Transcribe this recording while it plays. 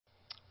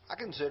I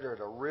consider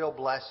it a real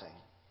blessing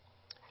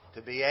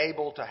to be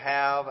able to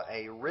have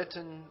a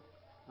written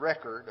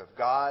record of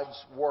God's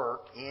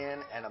work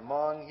in and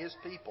among His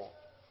people.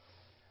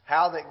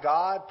 How that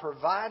God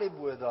provided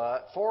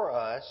for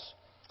us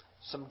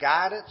some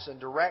guidance and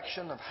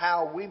direction of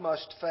how we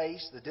must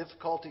face the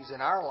difficulties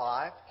in our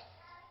life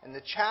and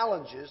the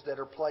challenges that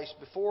are placed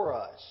before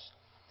us.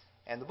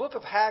 And the book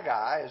of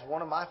Haggai is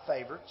one of my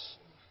favorites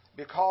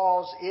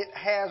because it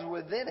has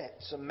within it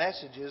some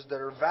messages that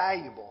are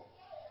valuable.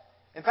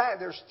 In fact,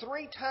 there's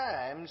 3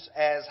 times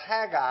as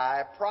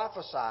Haggai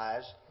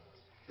prophesies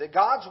that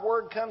God's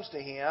Word comes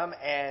to him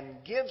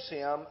and gives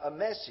him a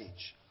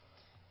message.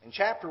 In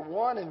chapter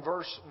 1 and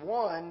verse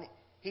 1,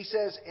 he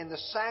says, "In the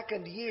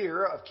 2nd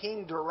year of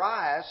King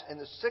Darius, in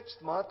the 6th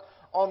month,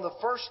 on the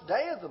 1st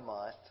day of the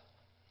month,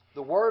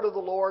 the word of the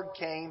Lord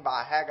came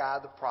by Haggai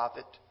the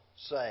prophet,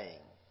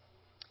 saying."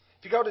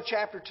 If you go to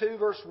chapter 2,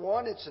 verse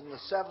 1, it's in the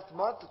 7th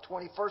month, the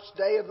 21st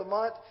day of the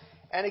month.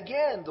 And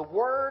again, the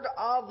word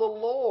of the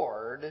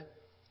Lord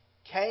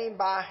came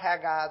by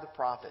Haggai the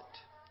prophet.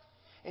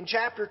 In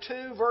chapter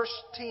 2,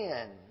 verse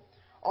 10,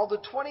 on the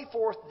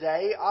 24th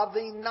day of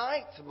the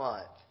 9th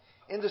month,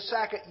 in the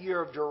 2nd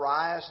year of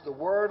Darius, the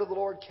word of the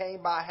Lord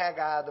came by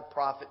Haggai the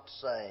prophet,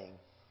 saying.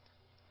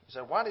 You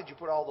say, why did you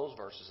put all those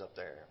verses up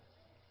there?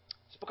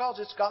 It's because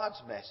it's God's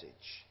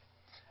message.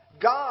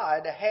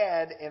 God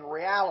had, in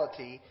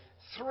reality,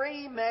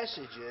 3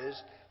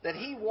 messages that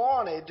He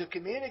wanted to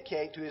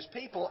communicate to His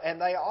people,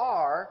 and they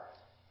are,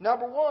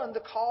 number 1,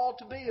 the call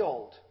to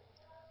build.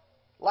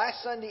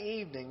 Last Sunday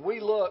evening, we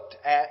looked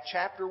at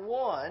chapter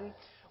 1,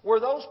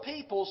 where those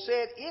people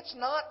said, it's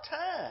not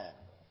time.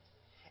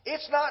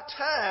 It's not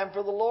time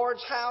for the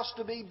Lord's house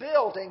to be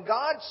built. And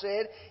God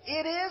said,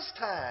 it is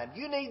time.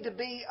 You need to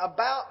be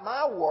about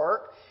my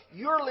work.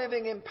 You're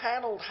living in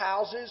paneled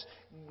houses.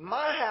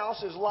 My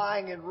house is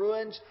lying in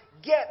ruins.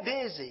 Get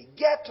busy.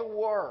 Get to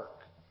work.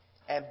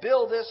 And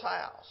build this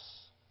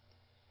house.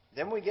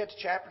 Then we get to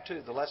chapter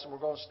 2, the lesson we're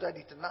going to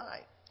study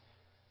tonight.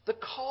 The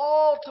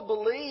call to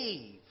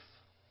believe.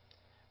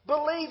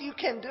 Believe you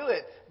can do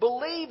it.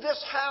 Believe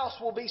this house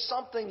will be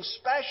something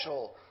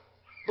special.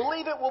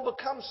 Believe it will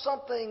become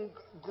something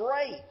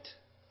great.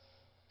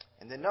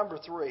 And then number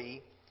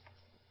 3,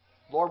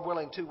 Lord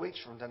willing, 2 weeks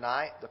from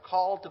tonight, the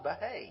call to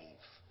behave.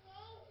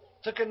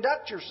 To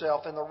conduct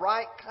yourself in the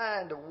right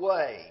kind of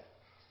way.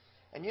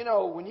 And you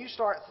know, when you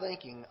start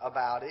thinking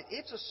about it,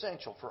 it's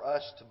essential for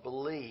us to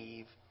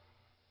believe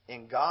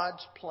in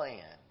God's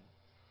plan.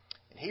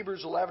 In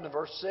Hebrews 11 and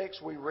verse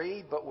 6 we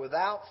read, "But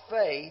without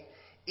faith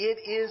it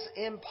is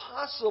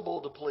impossible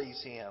to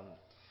please Him.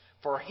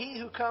 For he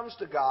who comes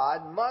to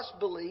God must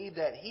believe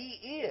that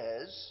He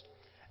is,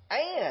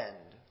 and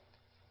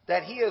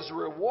that He is a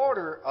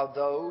rewarder of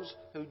those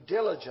who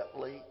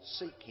diligently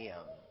seek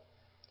Him."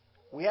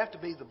 We have to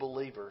be the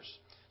believers.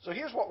 So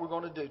here's what we're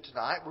going to do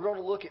tonight. We're going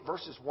to look at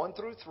verses 1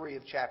 through 3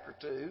 of chapter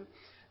 2,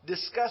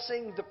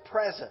 discussing the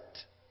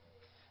present.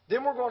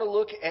 Then we're going to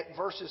look at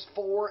verses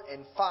 4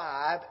 and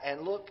 5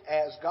 and look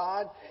as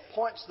God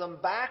points them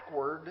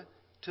backward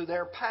to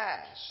their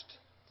past.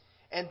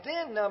 And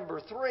then number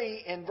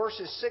 3, in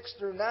verses 6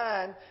 through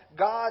 9,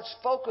 God's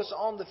focus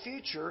on the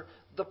future,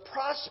 the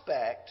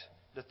prospect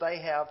that they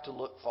have to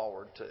look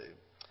forward to.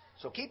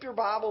 So keep your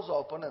Bibles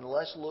open and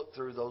let's look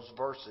through those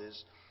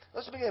verses.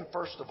 Let's begin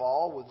first of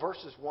all with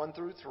verses 1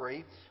 through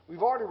 3.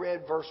 We've already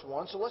read verse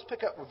 1, so let's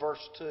pick up with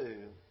verse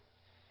 2.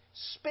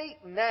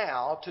 "Speak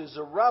now to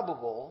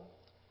Zerubbabel,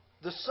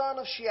 the son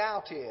of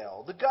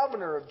Shealtiel, the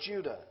governor of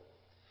Judah,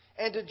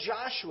 and to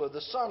Joshua, the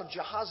son of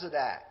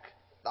Jehozadak,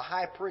 the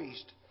high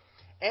priest,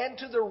 and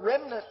to the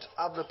remnant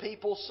of the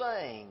people,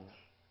 saying,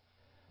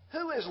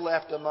 Who is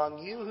left among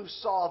you who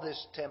saw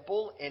this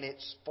temple in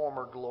its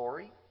former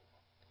glory?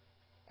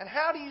 And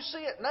how do you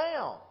see it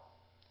now?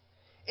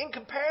 In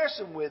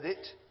comparison with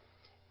it,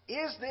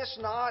 is this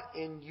not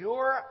in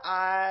your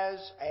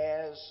eyes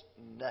as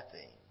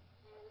nothing?"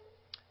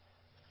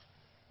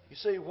 You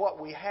see, what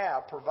we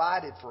have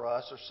provided for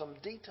us are some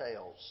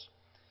details.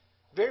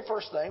 The very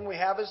first thing we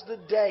have is the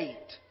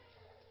date.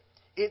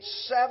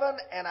 It's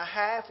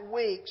 7.5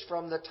 weeks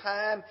from the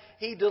time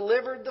He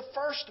delivered the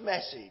first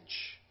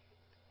message.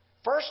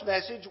 First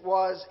message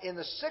was in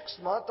the 6th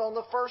month on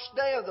the 1st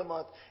day of the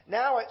month.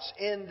 Now it's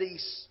in the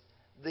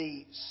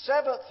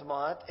 7th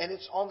month, and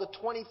it's on the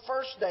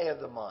 21st day of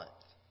the month.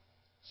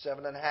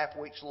 7.5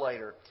 weeks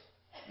later.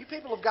 You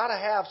people have got to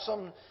have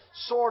some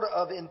sort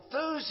of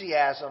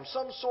enthusiasm,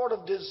 some sort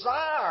of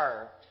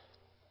desire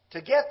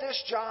to get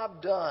this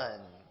job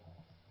done.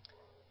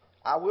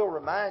 I will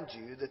remind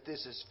you that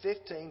this is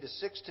 15 to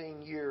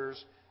 16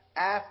 years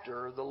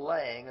after the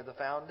laying of the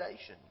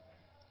foundation.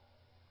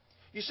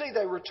 You see,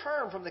 they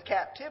returned from the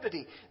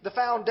captivity. The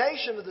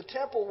foundation of the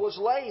temple was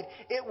laid.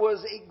 It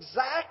was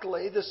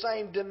exactly the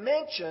same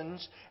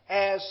dimensions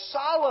as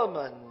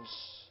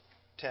Solomon's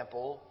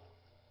temple.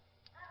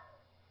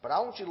 But I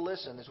want you to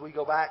listen as we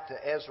go back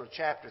to Ezra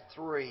chapter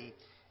 3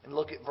 and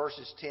look at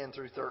verses 10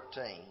 through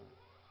 13.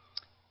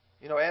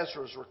 You know,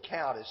 Ezra's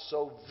recount is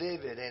so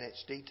vivid in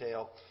its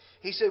detail.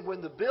 He said,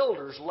 when the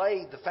builders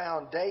laid the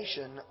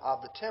foundation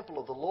of the temple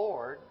of the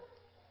Lord,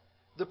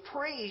 the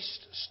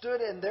priests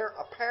stood in their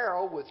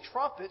apparel with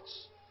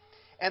trumpets,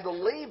 and the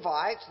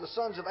Levites, the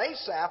sons of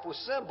Asaph, with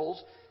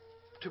cymbals,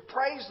 to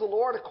praise the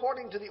Lord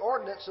according to the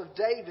ordinance of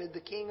David,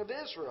 the king of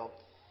Israel.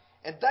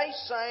 And they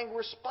sang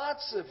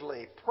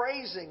responsively,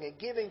 praising and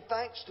giving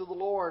thanks to the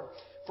Lord,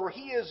 for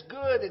He is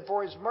good, and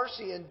for His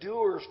mercy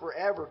endures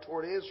forever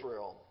toward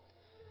Israel.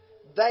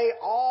 Then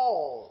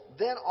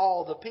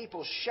all the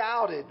people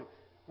shouted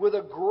with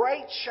a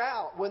great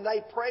shout when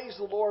they praised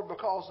the Lord,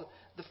 because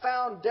the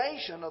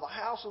foundation of the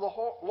house of the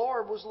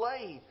Lord was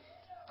laid.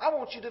 I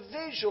want you to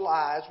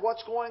visualize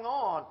what's going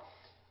on.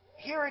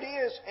 Here it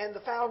is, and the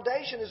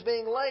foundation is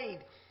being laid.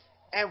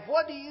 And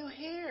what do you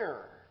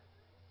hear?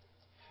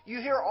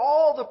 You hear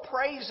all the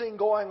praising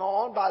going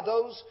on by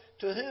those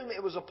to whom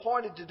it was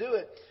appointed to do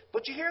it.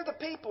 But you hear the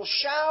people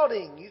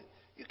shouting.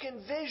 You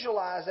can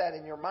visualize that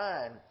in your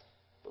mind.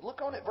 But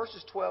look on at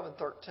verses 12 and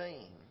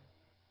 13.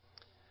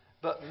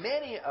 But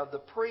many of the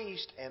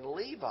priests and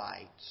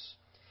Levites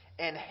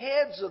and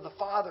heads of the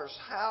fathers'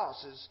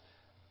 houses,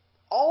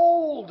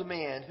 old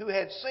men who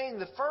had seen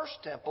the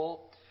first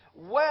temple,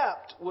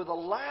 wept with a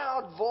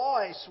loud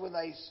voice when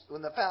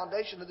the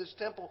foundation of this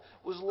temple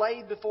was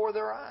laid before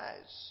their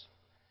eyes.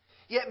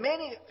 Yet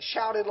many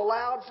shouted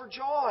aloud for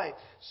joy,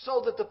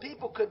 so that the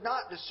people could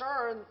not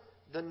discern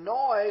the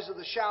noise of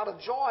the shout of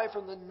joy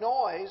from the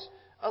noise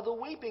of the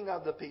weeping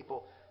of the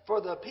people.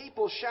 For the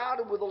people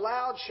shouted with a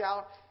loud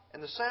shout,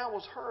 and the sound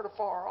was heard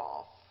afar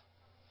off.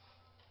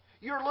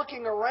 You're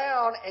looking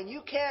around, and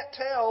you can't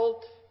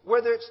tell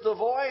whether it's the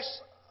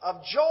voice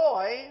of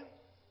joy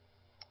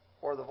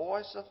or the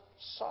voice of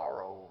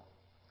sorrow.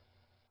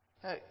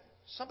 Hey,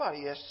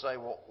 somebody has to say,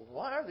 well,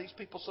 why are these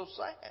people so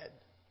sad?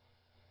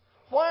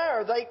 Why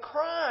are they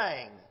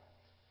crying?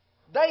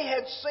 They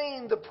had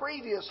seen the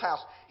previous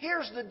house.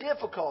 Here's the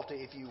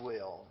difficulty, if you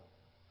will.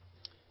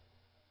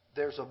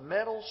 There's a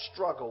mental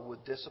struggle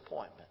with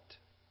disappointment.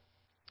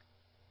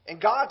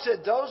 And God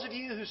said, those of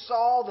you who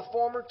saw the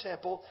former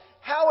temple,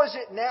 how is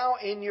it now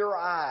in your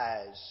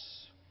eyes?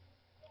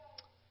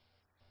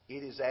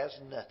 It is as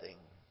nothing.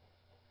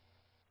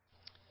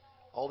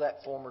 Oh,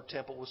 that former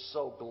temple was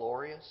so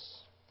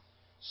glorious,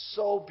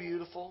 so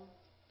beautiful.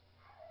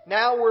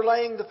 Now we're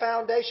laying the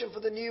foundation for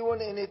the new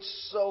one, and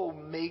it's so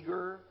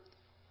meager,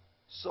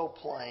 so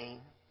plain.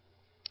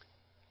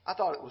 I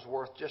thought it was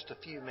worth just a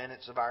few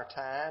minutes of our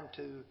time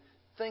to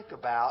think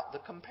about the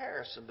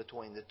comparison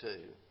between the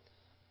two.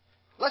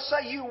 Let's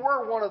say you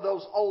were one of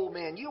those old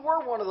men. You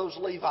were one of those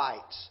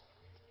Levites.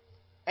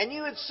 And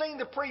you had seen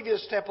the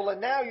previous temple,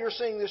 and now you're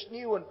seeing this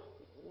new one.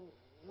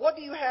 What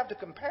do you have to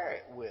compare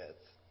it with?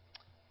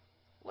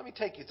 Let me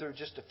take you through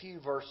just a few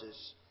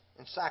verses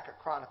in 2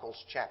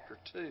 Chronicles chapter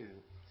 2.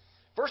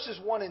 Verses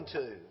 1 and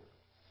 2.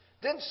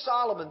 Then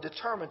Solomon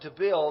determined to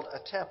build a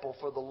temple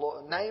for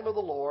the name of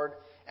the Lord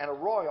and a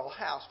royal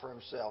house for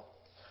himself.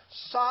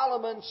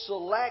 Solomon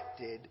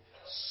selected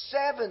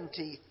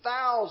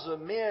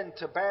 70,000 men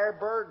to bear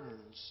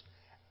burdens,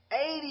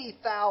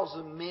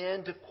 80,000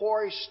 men to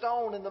quarry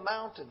stone in the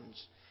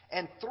mountains,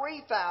 and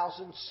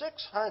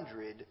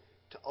 3,600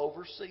 to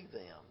oversee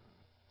them.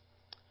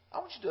 I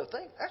want you to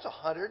think, that's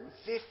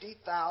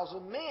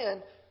 150,000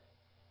 men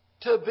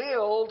to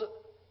build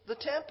the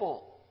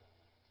temple.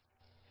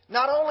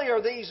 Not only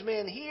are these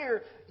men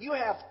here, you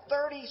have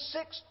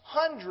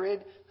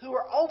 3,600 who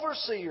are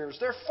overseers.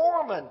 They're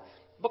foremen,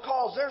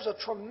 because there's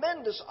a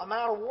tremendous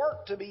amount of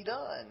work to be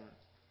done.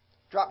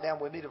 Drop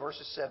down with me to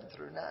verses 7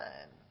 through 9.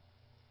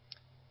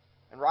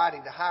 And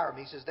writing to Hiram,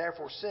 he says,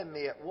 therefore send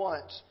me at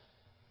once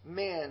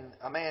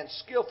a man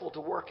skillful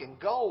to work in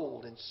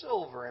gold and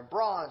silver and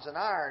bronze and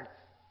iron,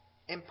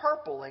 in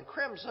purple and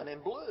crimson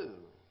and blue,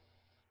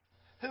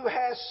 who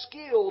has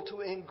skill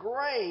to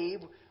engrave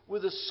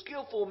with the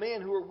skillful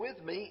men who are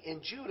with me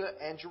in Judah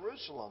and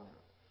Jerusalem,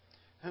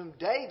 whom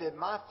David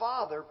my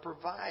father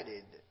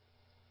provided.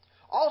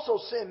 Also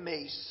send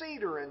me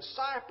cedar and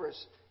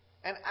cypress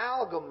and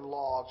algum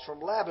logs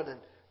from Lebanon,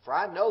 for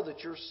I know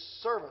that your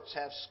servants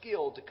have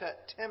skill to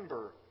cut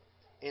timber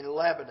in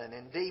Lebanon.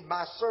 Indeed,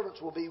 my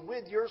servants will be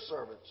with your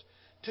servants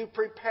to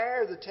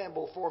prepare the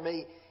temple for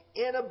me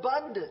in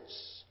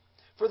abundance.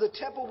 For the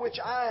temple which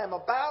I am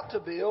about to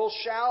build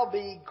shall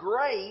be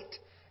great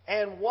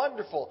and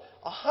wonderful.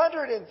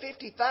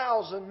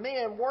 150,000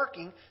 men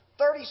working,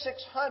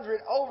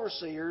 3,600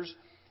 overseers,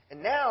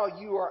 and now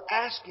you are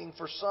asking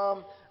for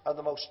some of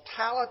the most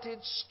talented,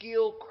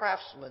 skilled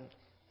craftsmen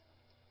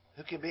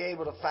who can be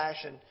able to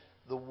fashion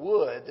the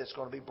wood that's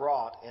going to be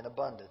brought in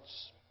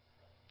abundance.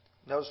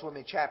 Notice with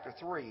me chapter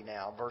 3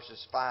 now,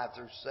 verses 5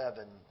 through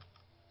 7.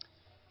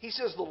 He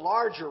says the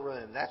larger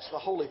room, that's the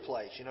holy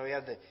place. You know, you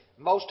have the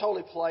most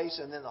holy place,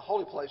 and then the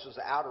holy place was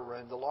the outer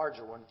room, the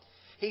larger one.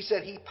 He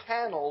said he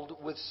paneled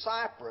with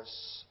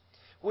cypress,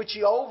 which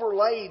he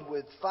overlaid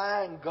with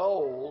fine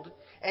gold,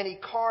 and he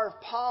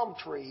carved palm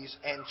trees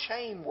and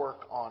chain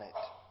work on it.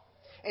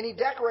 And he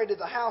decorated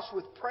the house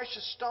with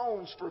precious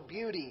stones for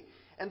beauty,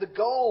 and the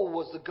gold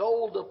was the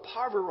gold of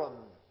Parvarum.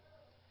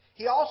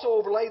 He also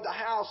overlaid the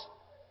house,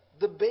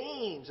 the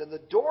beams and the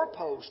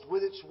doorpost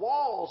with its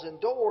walls and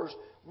doors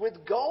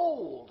with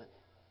gold.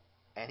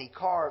 And he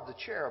carved the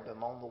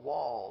cherubim on the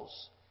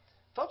walls.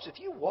 Folks, if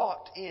you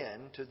walked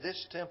into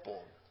this temple,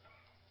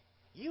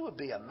 you would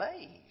be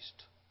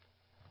amazed.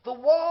 The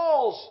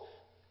walls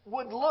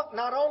would look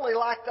not only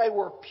like they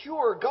were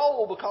pure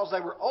gold because they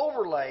were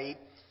overlaid,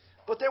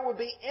 but there would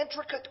be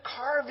intricate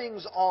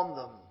carvings on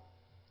them.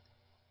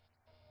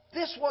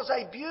 This was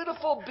a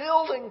beautiful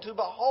building to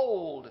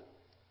behold.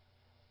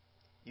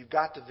 You've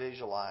got to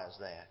visualize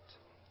that.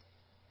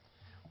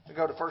 We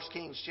go to 1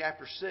 Kings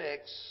chapter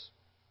 6.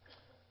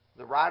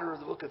 The writer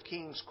of the book of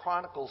Kings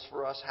chronicles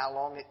for us how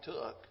long it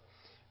took.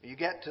 You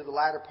get to the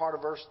latter part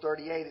of verse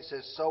 38, it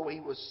says, "So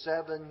he was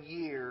 7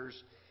 years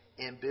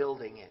in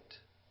building it."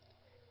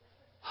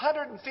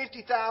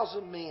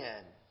 150,000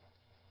 men,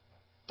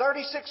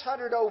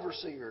 3,600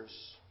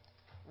 overseers,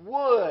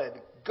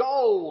 wood,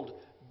 gold,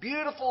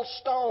 beautiful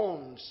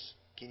stones.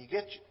 Can you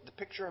get the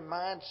picture in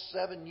mind?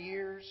 7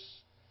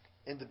 years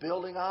in the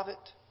building of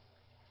it.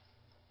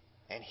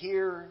 And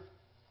here,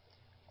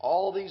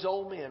 all these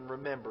old men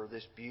remember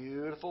this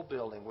beautiful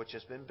building which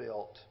has been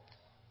built.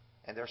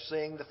 And they're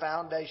seeing the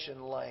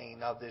foundation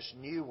laying of this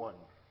new one.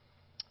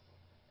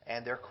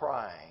 And they're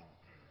crying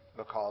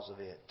because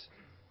of it.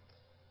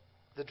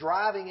 The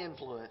driving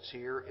influence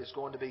here is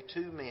going to be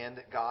 2 men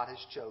that God has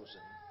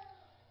chosen.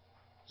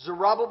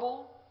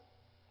 Zerubbabel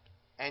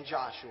and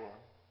Joshua.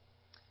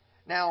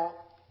 Now,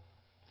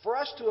 for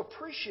us to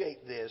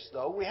appreciate this,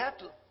 though, we have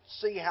to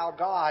see how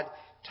God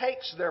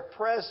takes their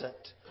present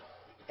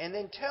and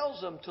then tells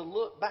them to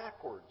look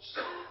backwards,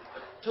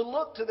 to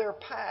look to their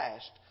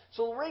past.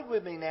 So read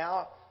with me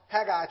now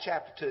Haggai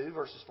chapter 2,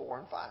 verses 4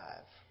 and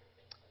 5.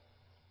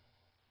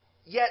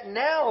 "Yet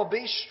now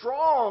be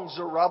strong,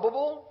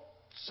 Zerubbabel,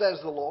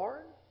 says the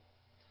Lord,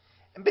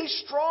 and be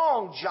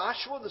strong,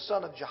 Joshua, the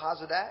son of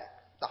Jehozadak,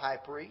 the high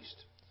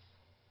priest,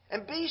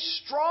 and be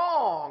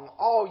strong,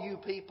 all you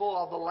people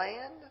of the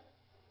land,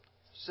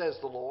 says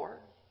the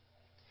Lord,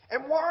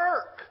 and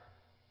work,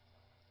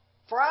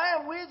 for I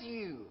am with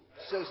you,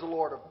 says the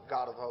Lord of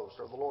God of hosts,"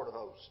 or the Lord of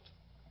hosts.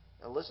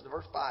 Now listen to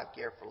verse 5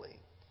 carefully.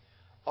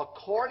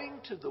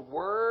 "According to the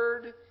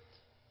word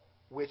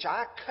which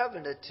I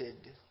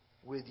covenanted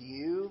with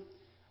you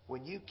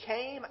when you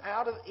came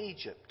out of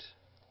Egypt,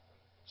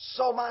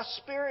 so my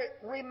Spirit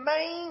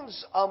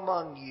remains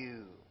among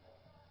you.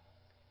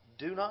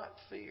 Do not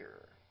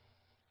fear."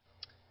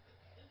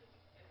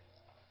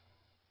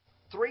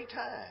 3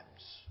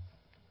 times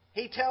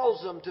he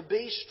tells them to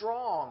be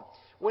strong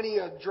when he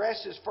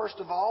addresses, first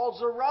of all,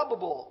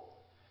 Zerubbabel,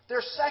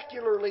 their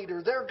secular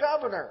leader, their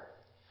governor.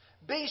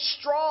 "Be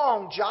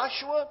strong,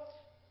 Joshua,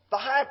 the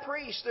high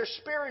priest, their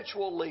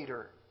spiritual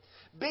leader.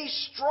 Be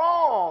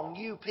strong,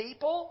 you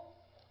people,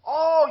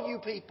 all you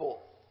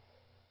people."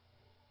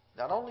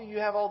 Not only do you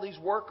have all these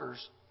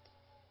workers,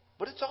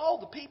 but it's all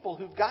the people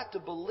who've got to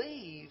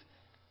believe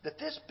that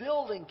this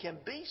building can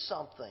be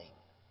something.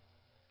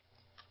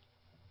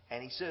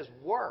 And he says,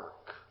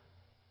 "Work,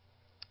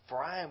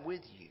 for I am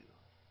with you."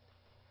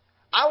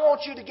 I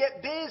want you to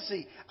get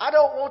busy. I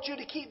don't want you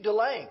to keep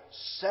delaying.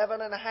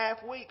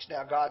 7.5 weeks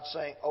now, God's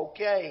saying,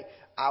 "Okay,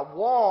 I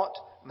want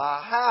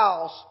my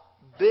house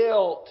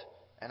built,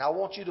 and I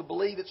want you to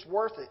believe it's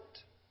worth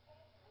it."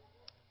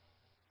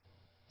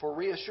 For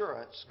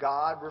reassurance,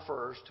 God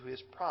refers to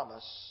His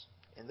promise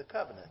in the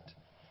covenant.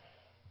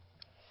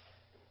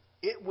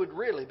 It would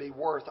really be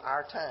worth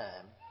our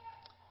time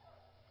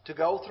to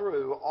go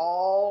through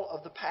all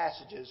of the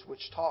passages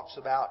which talks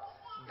about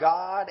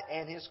God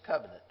and His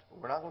covenant.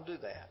 We're not going to do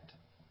that,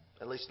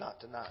 at least not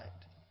tonight.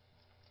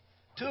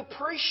 To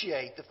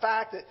appreciate the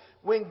fact that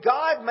when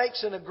God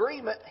makes an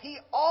agreement, He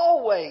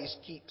always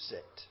keeps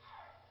it.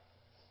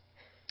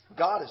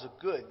 God is a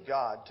good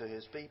God to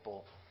His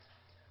people.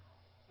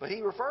 But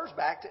He refers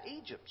back to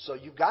Egypt. So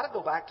you've got to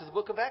go back to the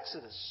book of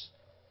Exodus.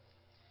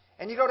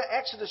 And you go to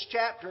Exodus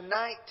chapter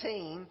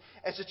 19.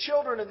 As the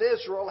children of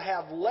Israel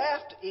have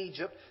left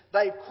Egypt,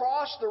 they've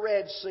crossed the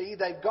Red Sea.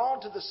 They've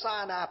gone to the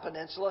Sinai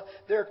Peninsula.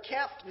 They're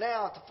camped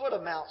now at the foot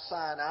of Mount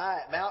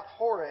Sinai, at Mount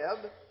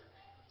Horeb.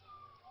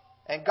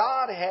 And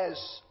God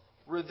has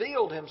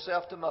revealed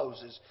Himself to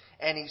Moses.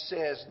 And He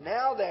says,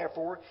 "Now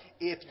therefore,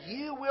 if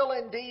you will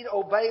indeed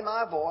obey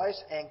my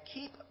voice and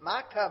keep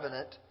my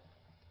covenant,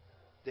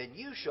 then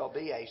you shall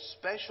be a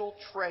special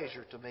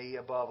treasure to me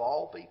above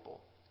all people.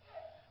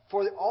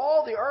 For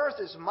all the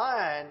earth is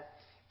mine,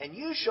 and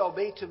you shall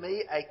be to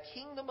me a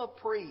kingdom of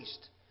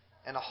priests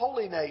and a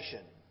holy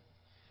nation.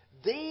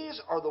 These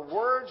are the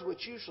words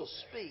which you shall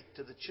speak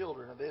to the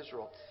children of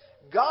Israel."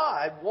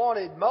 God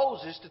wanted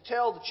Moses to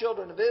tell the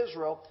children of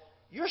Israel,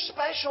 "You're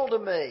special to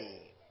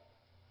me."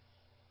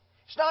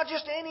 It's not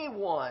just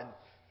anyone.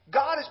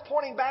 God is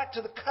pointing back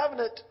to the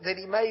covenant that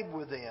He made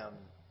with them.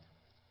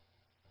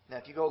 Now,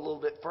 if you go a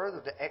little bit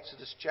further to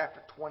Exodus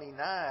chapter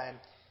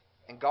 29,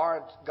 and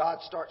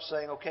God starts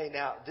saying, "Okay,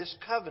 now this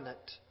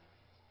covenant,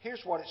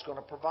 here's what it's going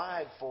to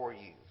provide for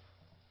you.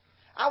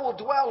 I will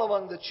dwell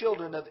among the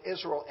children of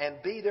Israel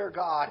and be their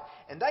God,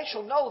 and they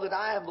shall know that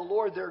I am the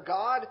Lord their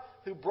God,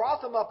 who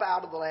brought them up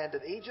out of the land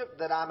of Egypt,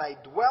 that I may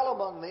dwell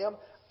among them.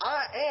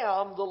 I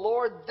am the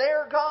Lord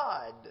their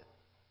God.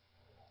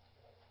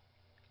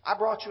 I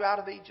brought you out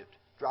of Egypt.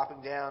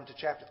 Dropping down to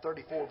chapter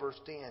 34, verse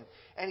 10.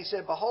 And he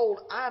said, Behold,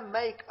 I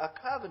make a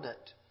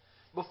covenant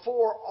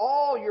before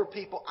all your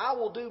people. I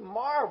will do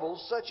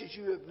marvels such as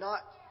you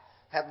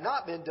have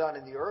not been done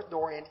in the earth,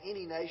 nor in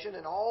any nation.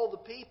 And all the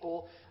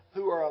people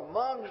who are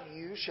among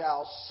you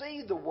shall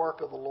see the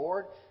work of the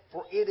Lord,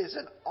 for it is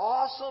an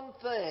awesome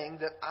thing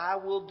that I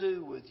will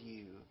do with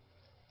you.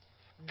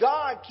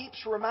 God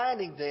keeps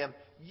reminding them,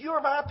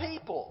 you're my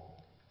people.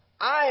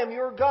 I am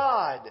your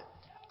God.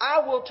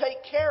 I will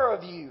take care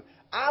of you.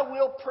 I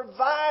will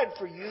provide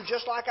for you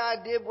just like I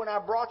did when I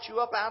brought you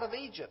up out of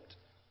Egypt.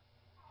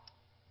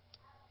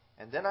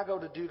 And then I go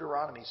to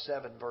Deuteronomy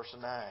 7, verse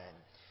 9.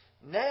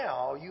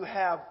 Now you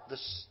have the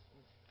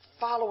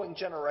following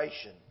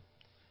generation,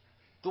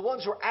 the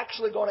ones who are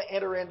actually going to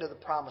enter into the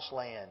promised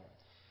land.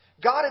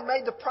 God had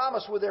made the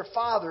promise with their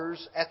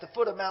fathers at the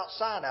foot of Mount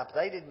Sinai, but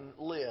they didn't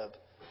live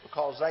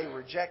because they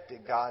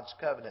rejected God's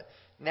covenant.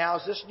 Now,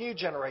 as this new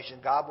generation,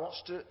 God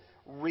wants to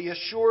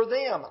reassure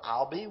them,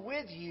 I'll be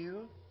with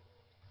you.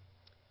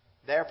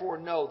 Therefore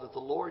know that the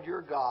Lord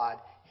your God,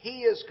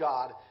 He is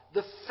God,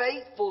 the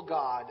faithful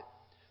God,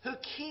 who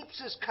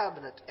keeps His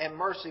covenant and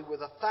mercy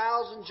with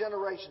 1,000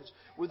 generations,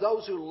 with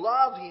those who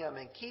love Him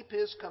and keep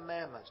His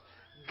commandments.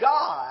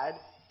 God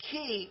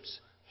keeps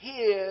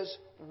His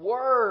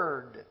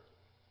word.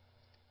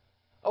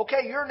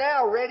 Okay, you're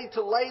now ready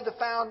to lay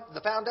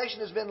the foundation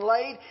has been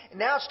laid, and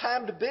now it's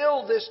time to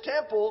build this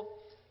temple.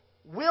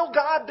 Will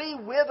God be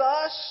with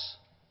us?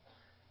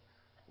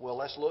 Well,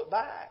 let's look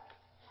back.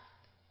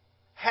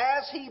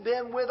 Has He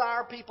been with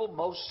our people?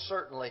 Most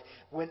certainly.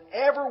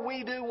 Whenever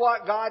we do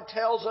what God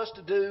tells us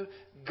to do,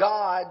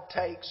 God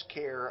takes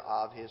care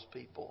of His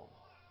people.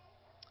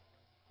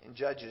 In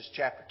Judges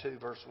chapter 2,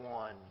 verse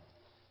 1,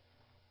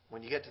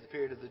 when you get to the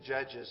period of the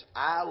Judges,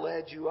 I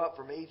led you up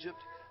from Egypt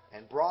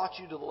and brought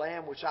you to the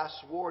land which I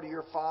swore to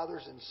your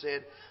fathers and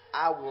said,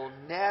 I will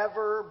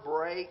never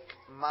break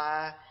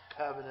my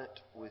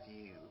covenant with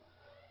you.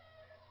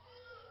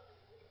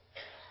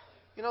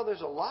 You know,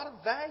 there's a lot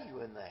of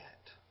value in that.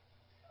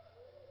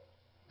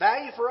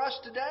 Value for us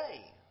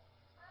today.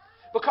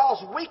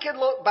 Because we can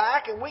look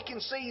back and we can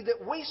see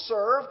that we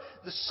serve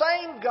the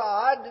same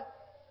God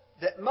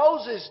that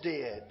Moses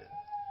did.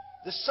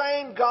 The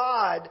same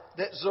God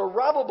that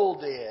Zerubbabel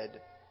did.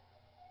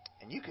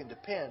 And you can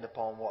depend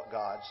upon what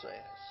God says.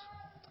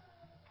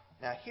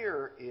 Now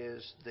here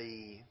is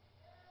the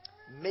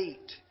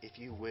meat, if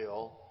you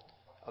will,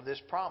 of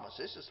this promise.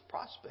 This is the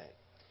prospect.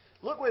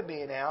 Look with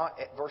me now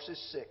at verses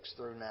 6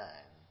 through 9.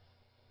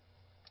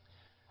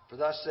 For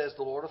thus says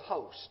the Lord of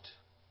hosts,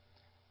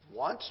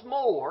 once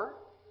more,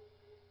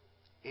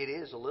 it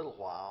is a little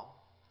while,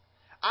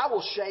 I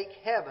will shake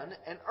heaven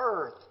and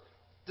earth,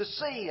 the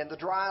sea and the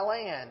dry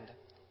land,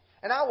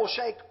 and I will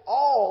shake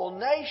all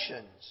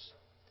nations,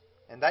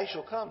 and they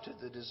shall come to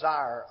the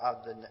desire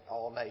of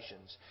all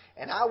nations.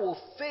 And I will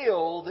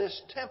fill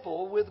this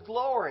temple with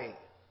glory,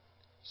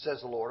 says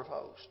the Lord of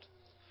hosts.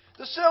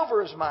 The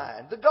silver is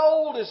mine, the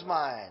gold is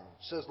mine,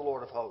 says the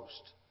Lord of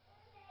hosts.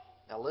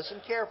 Now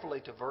listen carefully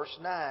to verse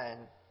 9.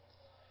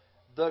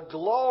 The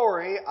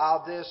glory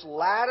of this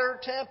latter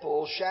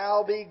temple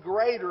shall be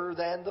greater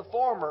than the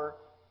former,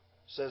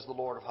 says the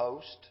Lord of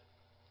hosts.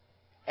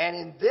 And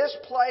in this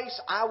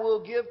place I will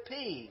give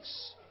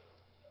peace,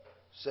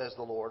 says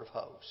the Lord of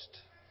hosts.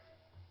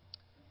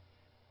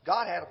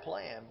 God had a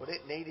plan, but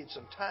it needed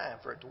some time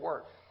for it to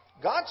work.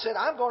 God said,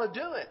 I'm going to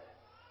do it.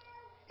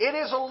 It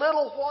is a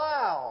little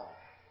while.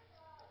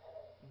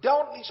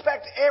 Don't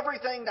expect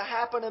everything to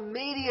happen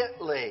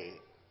immediately.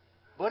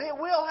 But it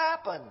will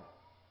happen.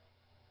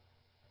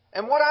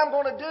 And what I'm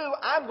going to do,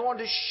 I'm going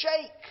to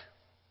shake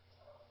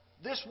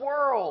this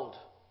world.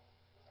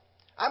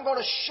 I'm going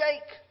to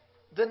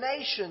shake the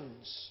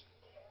nations.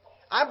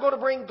 I'm going to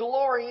bring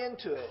glory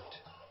into it.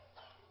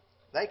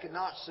 They could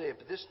not see it,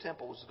 but this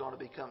temple was going to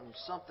become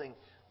something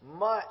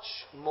much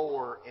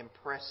more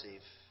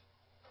impressive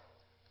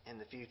in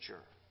the future.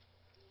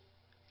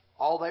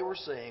 All they were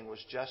seeing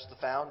was just the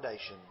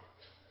foundation.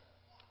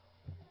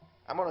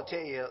 I'm going to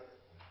tell you,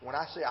 when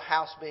I see a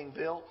house being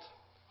built,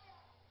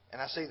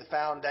 and I see the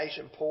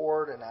foundation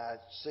poured, and I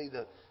see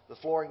the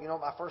flooring, you know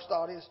what my first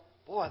thought is?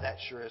 Boy, that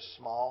sure is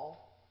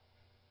small.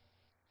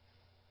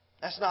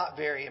 That's not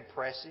very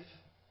impressive.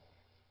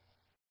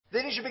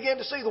 Then as you begin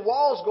to see the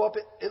walls go up,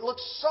 it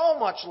looks so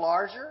much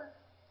larger.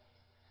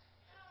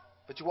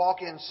 But you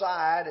walk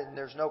inside, and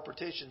there's no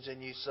partitions,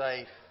 and you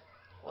say,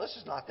 well, this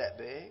is not that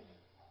big.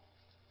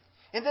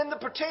 And then the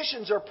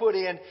partitions are put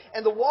in,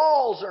 and the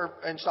walls are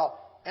installed.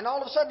 And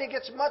all of a sudden it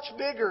gets much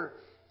bigger.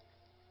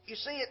 You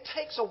see, it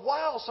takes a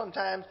while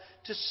sometimes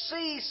to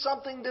see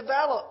something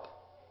develop.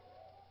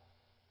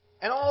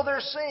 And all they're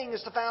seeing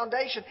is the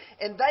foundation.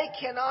 And they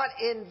cannot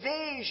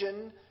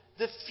envision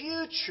the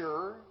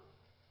future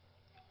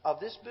of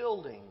this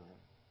building.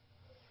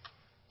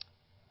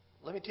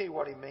 Let me tell you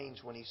what he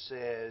means when he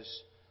says,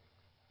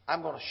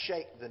 I'm going to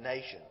shake the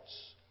nations.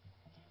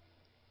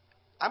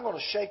 I'm going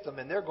to shake them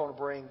and they're going to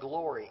bring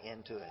glory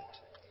into it.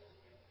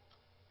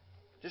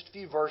 Just a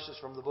few verses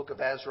from the book of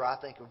Ezra I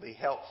think would be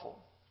helpful.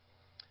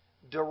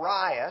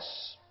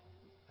 Darius,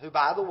 who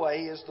by the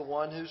way is the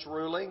one who's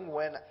ruling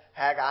when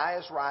Haggai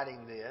is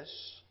writing this.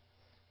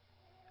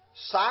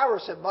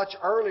 Cyrus had much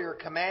earlier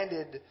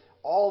commanded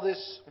all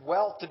this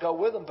wealth to go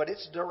with them, but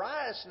it's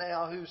Darius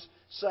now who's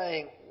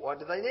saying, what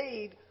do they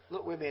need?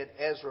 Look with me at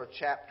Ezra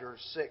chapter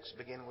 6,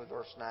 beginning with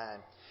verse 9.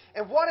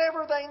 And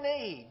whatever they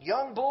need,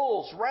 young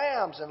bulls,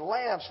 rams, and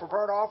lambs for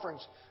burnt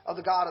offerings of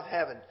the God of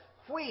heaven,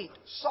 wheat,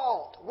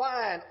 salt,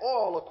 wine,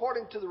 oil,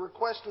 according to the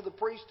request of the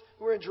priests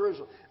who are in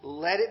Jerusalem,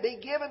 let it be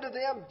given to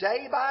them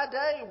day by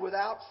day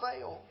without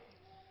fail,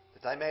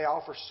 that they may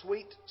offer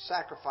sweet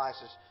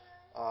sacrifices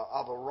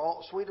of a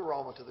sweet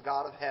aroma to the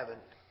God of heaven,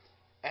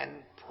 and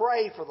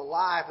pray for the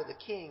life of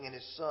the king and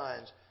his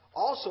sons.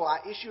 Also, I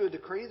issue a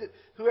decree that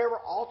whoever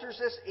alters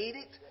this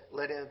edict,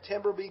 let him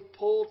timber be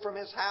pulled from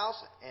his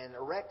house and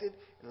erected,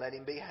 and let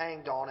him be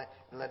hanged on it,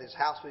 and let his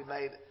house be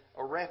made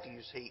a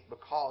refuse heap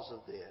because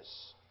of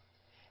this.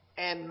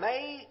 And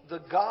may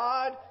the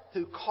God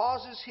who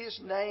causes his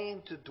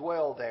name to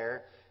dwell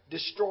there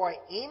destroy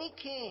any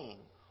king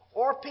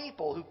or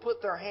people who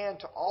put their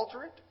hand to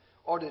alter it,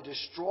 or to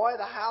destroy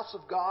the house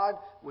of God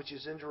which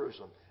is in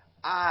Jerusalem.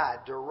 I,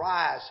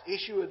 Darius,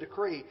 issue a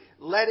decree.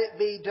 Let it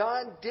be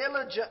done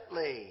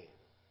diligently.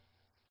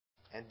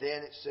 And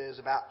then it says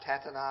about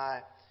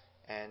Tattenai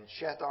and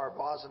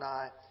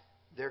Shethar-Bozenai,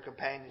 their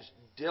companions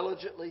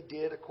diligently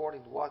did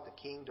according to what the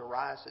king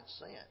Darius had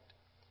sent.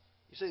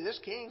 You see, this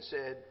king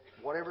said,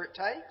 whatever it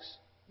takes,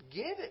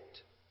 give it.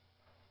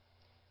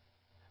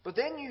 But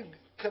then you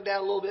come down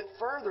a little bit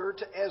further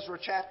to Ezra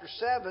chapter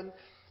 7,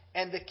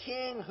 and the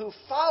king who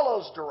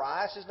follows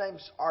Darius, his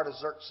name's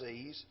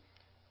Artaxerxes.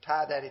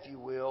 Tie that, if you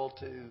will,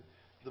 to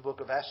the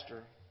book of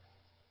Esther.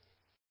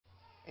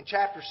 In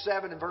chapter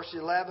 7 and verse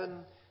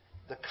 11,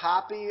 the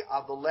copy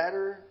of the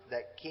letter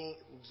that King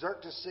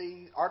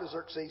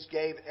Artaxerxes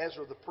gave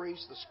Ezra the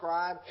priest, the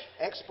scribe,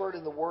 expert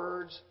in the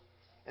words.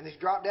 And if you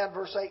drop down to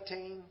verse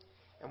 18,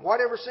 and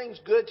whatever seems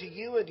good to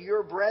you and to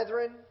your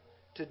brethren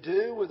to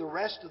do with the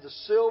rest of the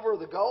silver or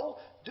the gold,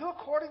 do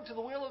according to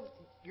the will of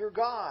your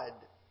God.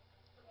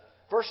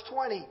 Verse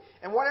 20,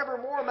 and whatever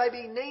more may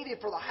be needed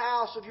for the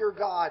house of your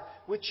God,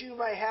 which you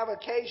may have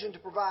occasion to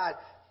provide,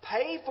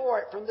 pay for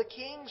it from the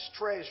king's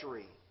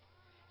treasury.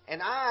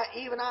 And I,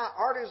 even I,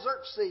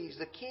 Artaxerxes,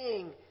 the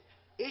king,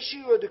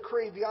 issue a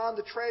decree beyond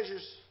the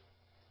treasures,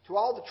 to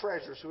all the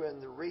treasures who are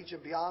in the region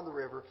beyond the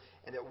river,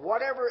 and that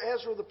whatever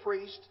Ezra the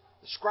priest,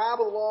 the scribe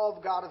of the law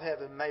of God of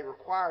heaven, may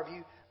require of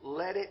you,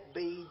 let it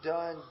be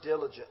done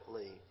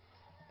diligently.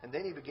 And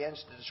then he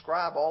begins to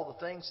describe all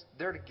the things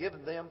they're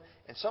given them,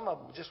 and some of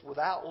them just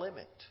without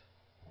limit.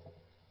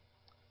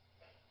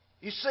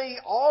 You see,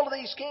 all of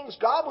these kings,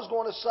 God was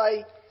going to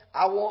say,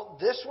 I want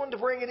this one to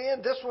bring it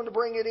in, this one to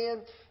bring it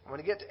in. And when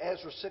you get to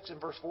Ezra 6 and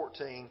verse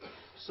 14,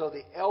 so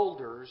the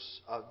elders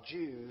of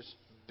Jews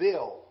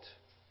built.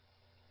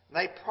 And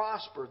they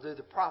prospered through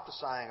the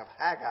prophesying of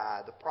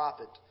Haggai the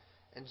prophet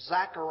and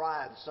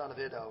Zechariah the son of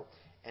Iddo.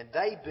 And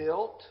they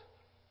built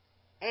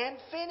and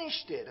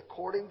finished it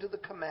according to the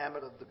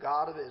commandment of the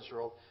God of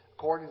Israel,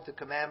 according to the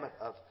commandment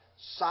of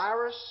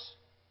Cyrus,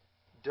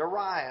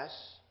 Darius,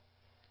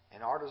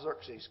 and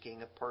Artaxerxes,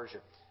 king of Persia.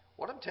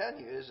 What I'm telling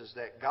you is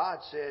that God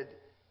said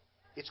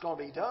it's going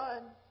to be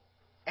done,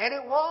 and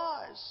it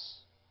was.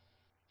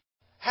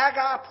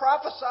 Haggai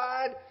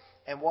prophesied,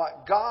 and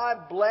what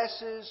God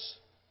blesses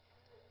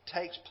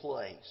takes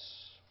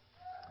place.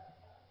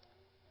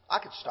 I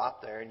could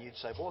stop there, and you'd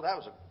say, boy,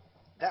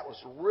 that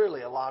was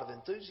really a lot of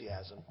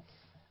enthusiasm.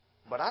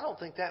 But I don't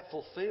think that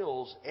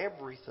fulfills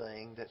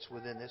everything that's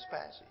within this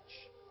passage.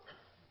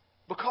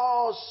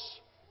 Because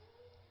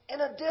in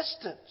a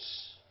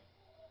distance,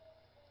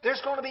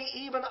 there's going to be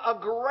even a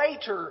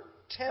greater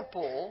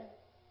temple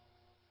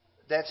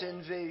that's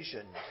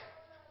envisioned.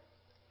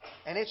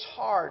 And it's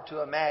hard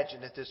to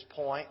imagine at this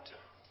point,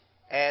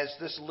 as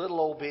this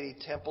little old bitty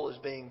temple is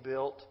being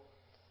built,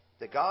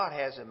 that God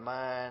has in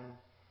mind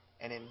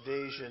and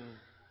envision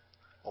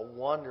a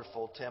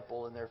wonderful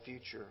temple in their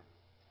future.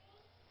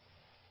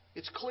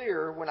 It's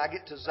clear when I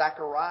get to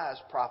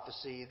Zechariah's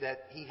prophecy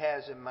that he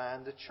has in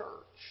mind the church.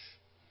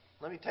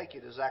 Let me take you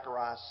to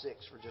Zechariah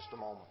 6 for just a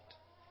moment.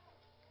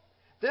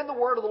 Then the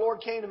word of the Lord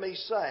came to me,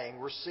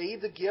 saying,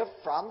 receive the gift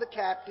from the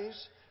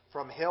captives,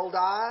 from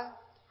Heldai,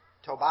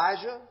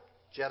 Tobijah,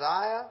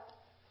 Jediah,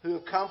 who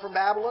have come from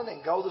Babylon,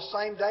 and go the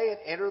same day and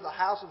enter the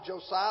house of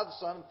Josiah, the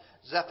son of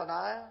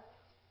Zephaniah.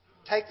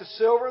 Take the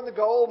silver and the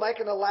gold, make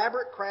an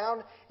elaborate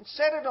crown, and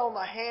set it on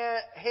the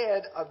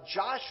head of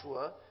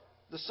Joshua,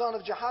 the son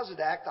of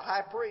Jehozadak, the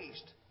high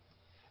priest.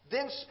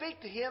 Then speak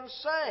to him,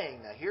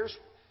 saying, now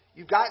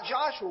you've got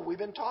Joshua. We've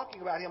been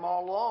talking about him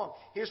all along.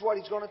 Here's what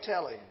he's going to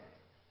tell him.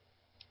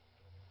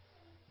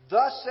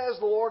 Thus says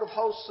the Lord of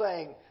hosts,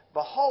 saying,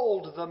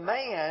 behold, the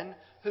man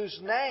whose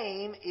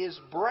name is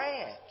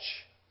Branch,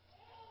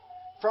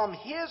 From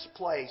His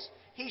place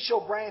He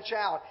shall branch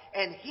out,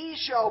 and He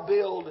shall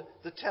build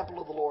the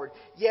temple of the Lord.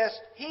 Yes,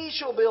 He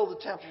shall build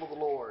the temple of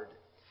the Lord.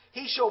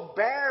 He shall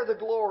bear the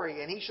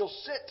glory, and He shall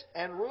sit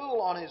and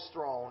rule on His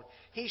throne.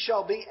 He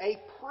shall be a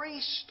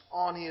priest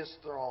on His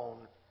throne,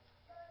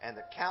 and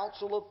the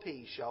counsel of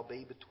peace shall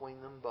be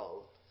between them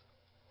both.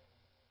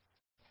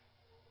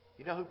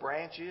 You know who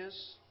branch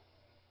is?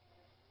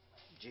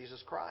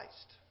 Jesus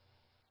Christ.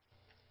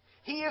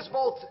 He is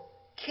both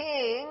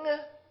king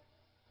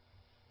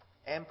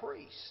and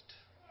priest.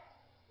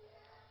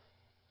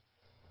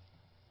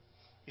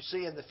 You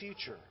see, in the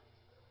future,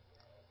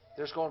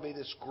 there's going to be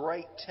this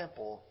great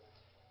temple.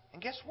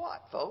 And guess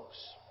what, folks?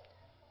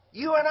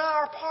 You and I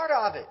are part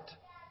of it.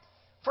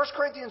 1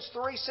 Corinthians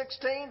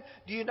 3:16,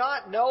 do you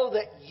not know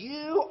that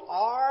you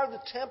are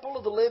the temple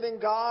of the living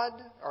God,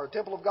 or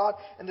temple of God,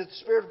 and that the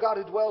Spirit of God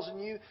who dwells in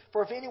you?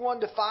 For if anyone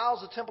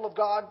defiles the temple of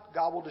God,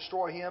 God will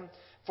destroy him.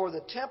 For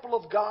the temple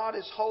of God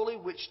is holy,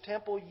 which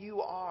temple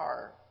you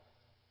are.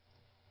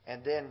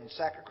 And then in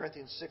 2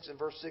 Corinthians 6 and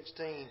verse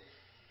 16,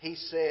 he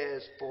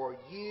says, for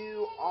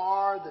you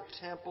are the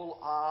temple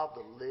of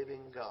the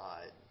living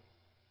God.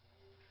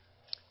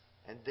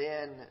 And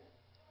then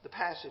the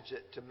passage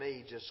that to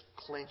me just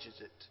clinches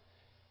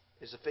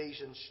it is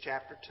Ephesians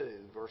chapter 2,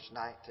 verse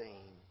 19.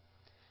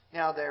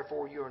 Now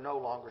therefore you are no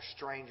longer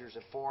strangers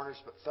and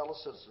foreigners, but fellow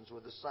citizens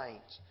with the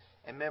saints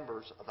and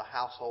members of the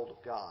household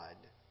of God,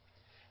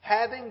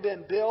 having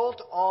been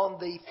built on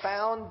the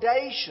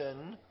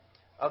foundation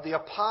of the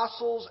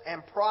apostles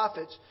and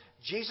prophets,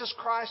 Jesus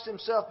Christ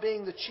Himself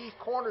being the chief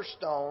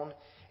cornerstone,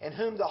 in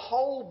whom the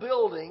whole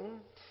building,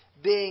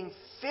 being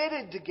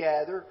fitted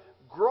together,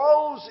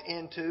 grows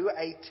into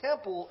a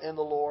temple in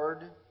the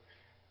Lord,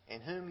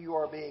 in whom you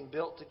are being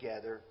built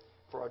together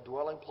for a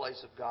dwelling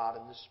place of God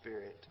in the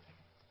Spirit.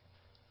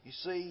 You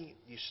see,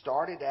 you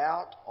started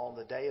out on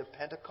the day of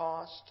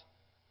Pentecost,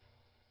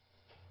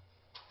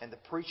 and the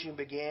preaching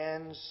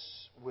begins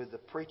with the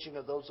preaching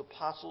of those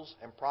apostles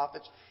and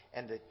prophets,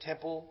 and the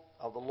temple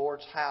of the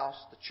Lord's house,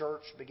 the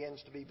church,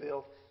 begins to be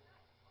built.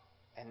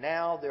 And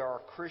now there are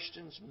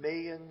Christians,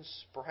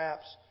 millions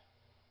perhaps,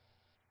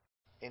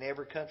 in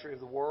every country of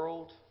the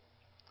world.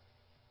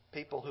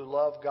 People who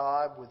love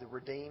God with the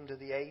redeemed of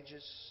the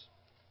ages.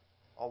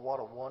 Oh, what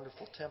a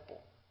wonderful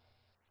temple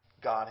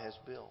God has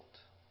built.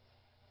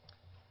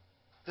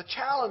 The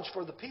challenge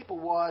for the people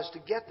was to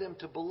get them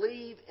to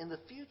believe in the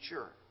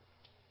future.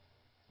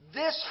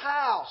 This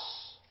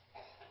house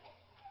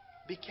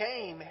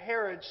became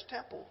Herod's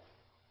temple.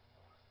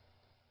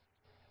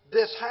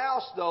 This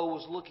house, though,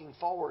 was looking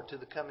forward to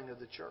the coming of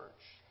the church.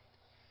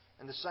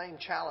 And the same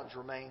challenge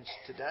remains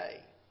today.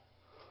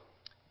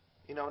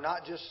 You know,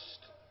 not just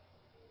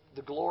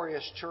the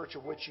glorious church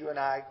of which you and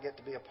I get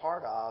to be a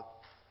part of,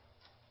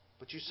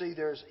 but you see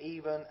there's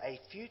even a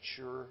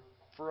future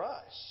for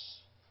us.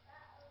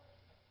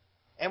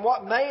 And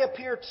what may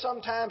appear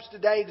sometimes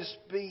today to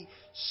be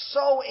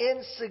so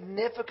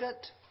insignificant,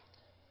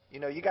 you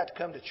know, you got to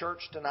come to church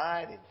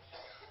tonight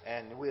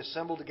and we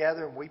assembled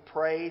together and we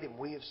prayed and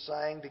we have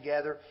sang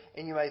together.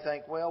 And you may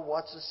think, well,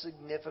 what's the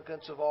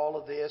significance of all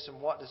of this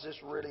and what does this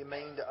really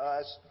mean to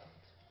us?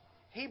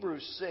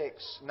 Hebrews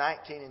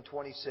 6:19 and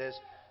 20 says,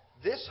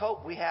 this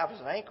hope we have is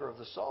an anchor of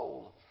the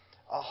soul,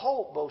 a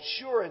hope both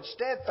sure and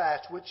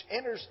steadfast, which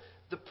enters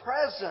the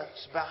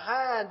presence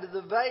behind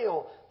the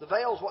veil. The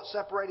veil is what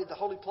separated the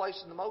holy place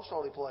and the most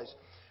holy place,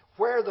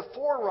 where the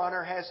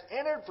forerunner has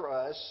entered for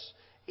us,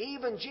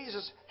 even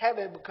Jesus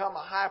having become a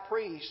high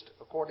priest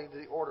according to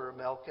the order of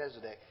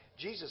Melchizedek.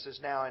 Jesus is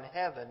now in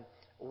heaven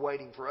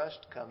waiting for us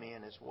to come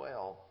in as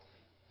well.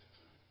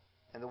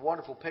 And the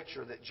wonderful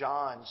picture that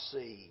John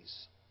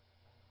sees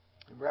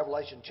in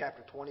Revelation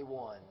chapter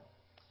 21.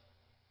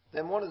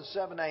 Then one of the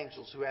seven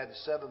angels who had the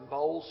seven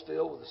bowls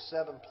filled with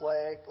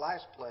the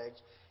last plagues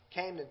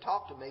came and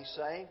talked to me,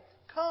 saying,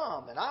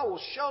 come, and I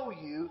will show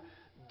you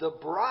the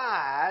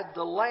bride,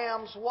 the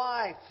Lamb's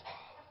wife.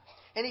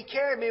 And he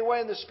carried me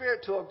away in the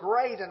Spirit to a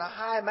great and a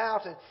high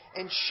mountain,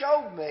 and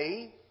showed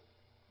me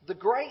the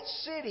great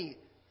city,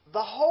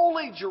 the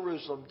holy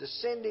Jerusalem,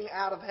 descending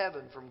out of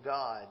heaven from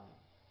God.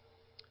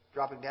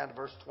 Dropping down to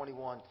verse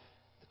 21.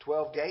 The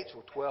 12 gates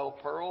were 12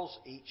 pearls.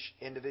 Each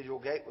individual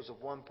gate was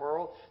of one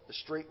pearl. The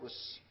street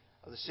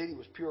of the city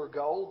was pure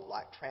gold,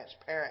 like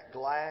transparent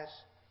glass.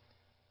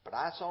 But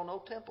I saw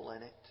no temple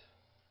in it.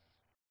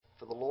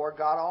 For the Lord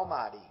God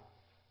Almighty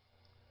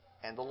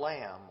and the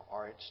Lamb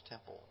are its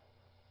temple.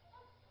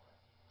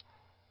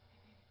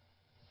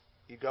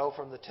 You go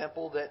from the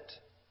temple that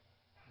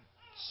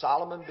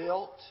Solomon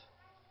built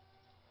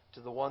to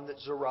the one that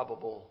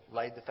Zerubbabel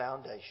laid the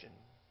foundation.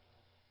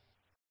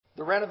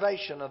 The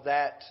renovation of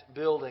that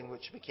building,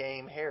 which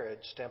became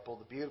Herod's temple,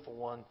 the beautiful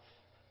one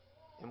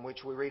in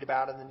which we read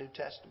about in the New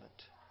Testament.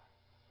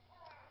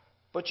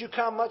 But you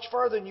come much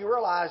further and you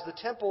realize the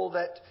temple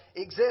that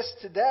exists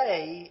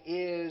today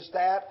is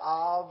that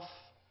of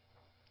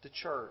the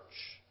church.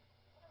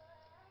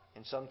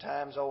 And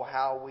sometimes, oh,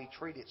 how we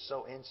treat it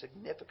so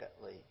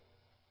insignificantly.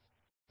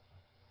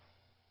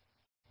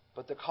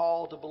 But the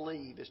call to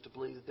believe is to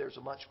believe that there's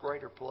a much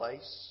greater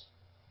place.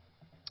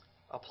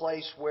 A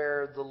place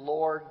where the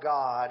Lord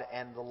God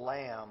and the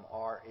Lamb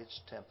are its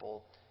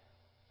temple.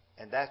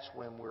 And that's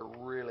when we're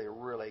really,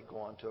 really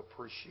going to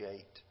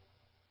appreciate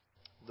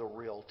the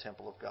real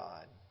temple of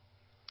God.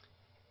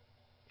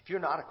 If you're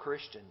not a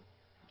Christian,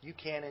 you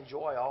can't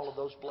enjoy all of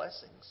those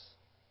blessings.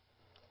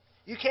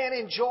 You can't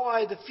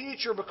enjoy the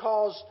future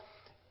because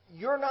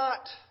you're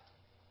not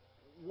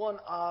one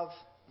of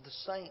the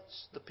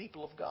saints, the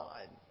people of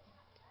God.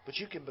 But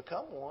you can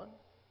become one.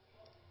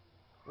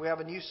 We have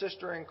a new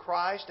sister in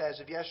Christ as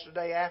of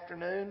yesterday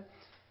afternoon.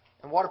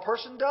 And what a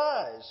person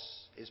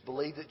does is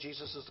believe that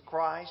Jesus is the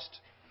Christ,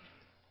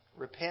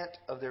 repent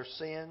of their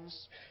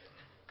sins,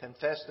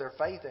 confess their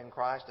faith in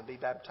Christ, and be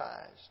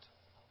baptized.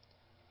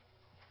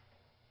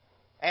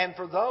 And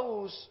for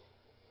those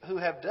who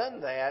have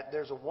done that,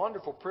 there's a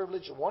wonderful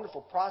privilege, a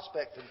wonderful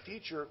prospect for the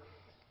future.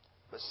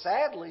 But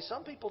sadly,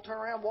 some people turn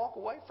around and walk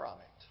away from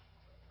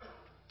it.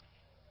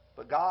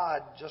 But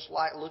God, just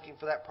like looking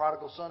for that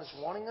prodigal son, is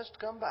wanting us to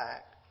come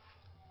back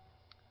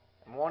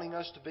and wanting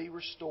us to be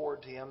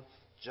restored to Him,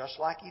 just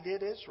like He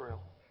did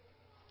Israel.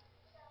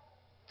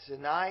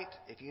 Tonight,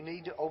 if you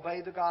need to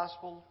obey the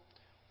gospel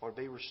or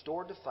be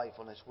restored to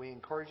faithfulness, we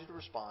encourage you to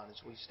respond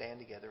as we stand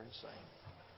together and sing.